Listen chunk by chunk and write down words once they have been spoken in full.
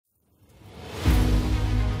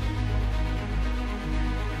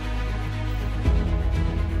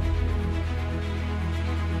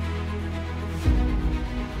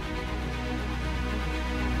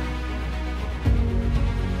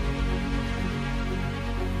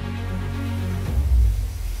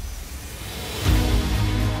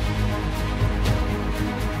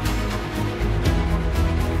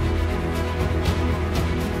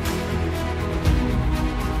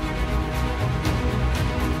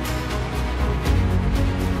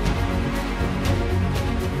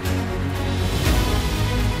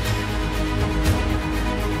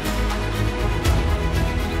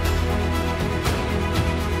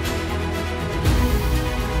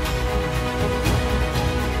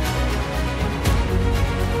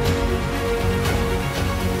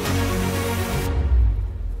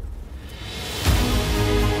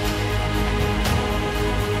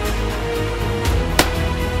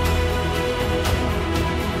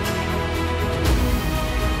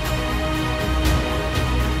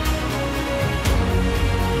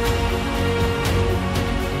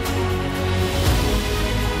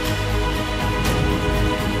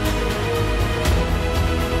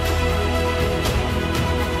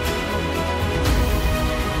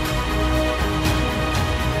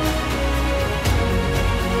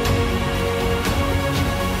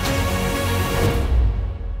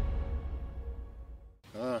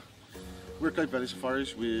Valley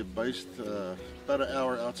Safaris. We're based about an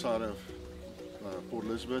hour outside of Port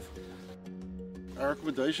Elizabeth. Our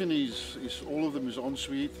accommodation is all of them is en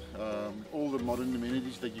suite, all the modern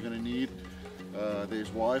amenities that you're going to need. There's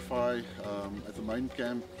Wi-Fi at the main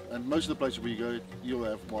camp, and most of the places where you go, you'll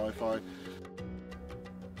have Wi-Fi.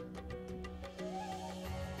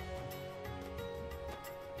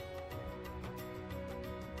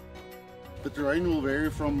 The terrain will vary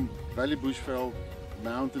from valley bushveld,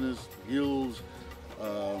 mountainous, hills,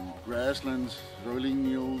 grasslands, rolling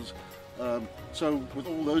hills. So with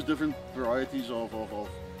all those different varieties of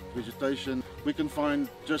vegetation, we can find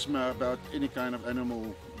just about any kind of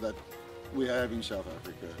animal that we have in South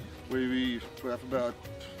Africa. We have about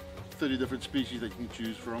 30 different species that you can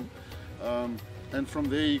choose from. And from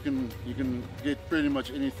there you can get pretty much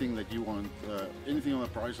anything that you want, anything on the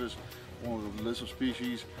prices or the list of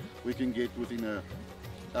species we can get within an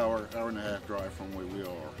hour and a half drive from where we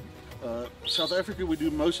are. South Africa, we do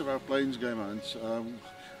most of our plains game hunts.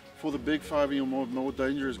 For the big 5 or more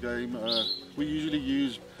dangerous game, we usually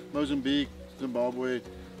use Mozambique, Zimbabwe,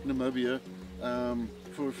 Namibia.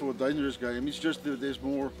 For dangerous game, it's just that there's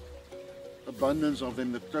more abundance of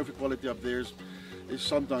them. The trophy quality up there is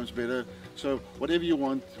sometimes better. So whatever you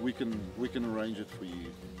want, we can arrange it for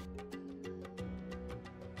you.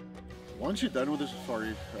 Once you're done with the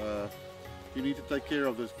safari, you need to take care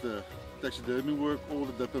of the taxidermy work or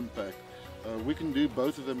the dip and pack. We can do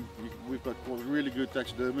both of them. We've got really good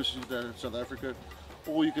taxidermists in South Africa,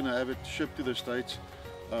 or you can have it shipped to the States,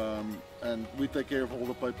 and we take care of all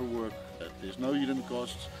the paperwork. There's no hidden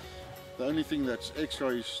costs. The only thing that's extra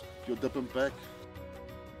is your dip and pack.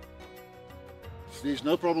 There's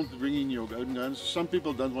no problem to bring in your own guns. Some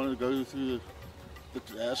people don't want to go through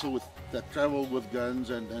the hassle with that travel with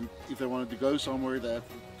guns, and if they wanted to go somewhere, they have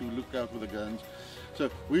to look out with the guns. So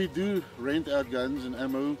we do rent out guns and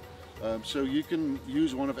ammo, so you can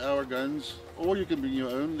use one of our guns or you can bring your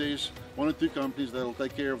own. There's 1 or 2 companies that will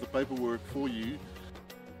take care of the paperwork for you.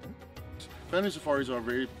 Family safaris are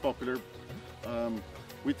very popular.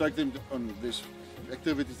 We take them on this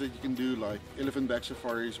activities that you can do, like elephant back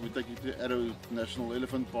safaris. We take you to Adolf National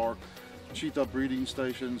Elephant Park, cheetah breeding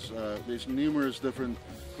stations. There's numerous different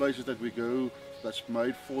places that we go that's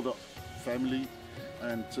made for the family,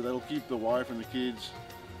 and so that'll keep the wife and the kids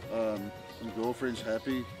and girlfriends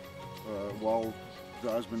happy while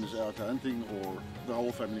the husband is out hunting, or the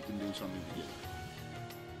whole family can do something together.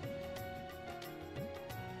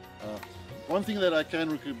 One thing that I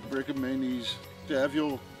can recommend is to have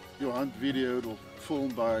your hunt videoed or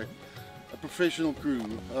filmed by a professional crew.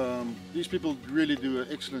 These people really do an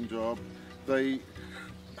excellent job. They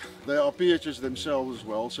are PHs themselves as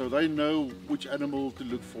well, so they know which animal to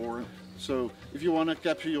look for. So if you want to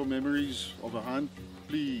capture your memories of a hunt,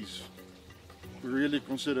 please really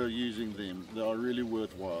consider using them. They are really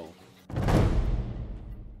worthwhile.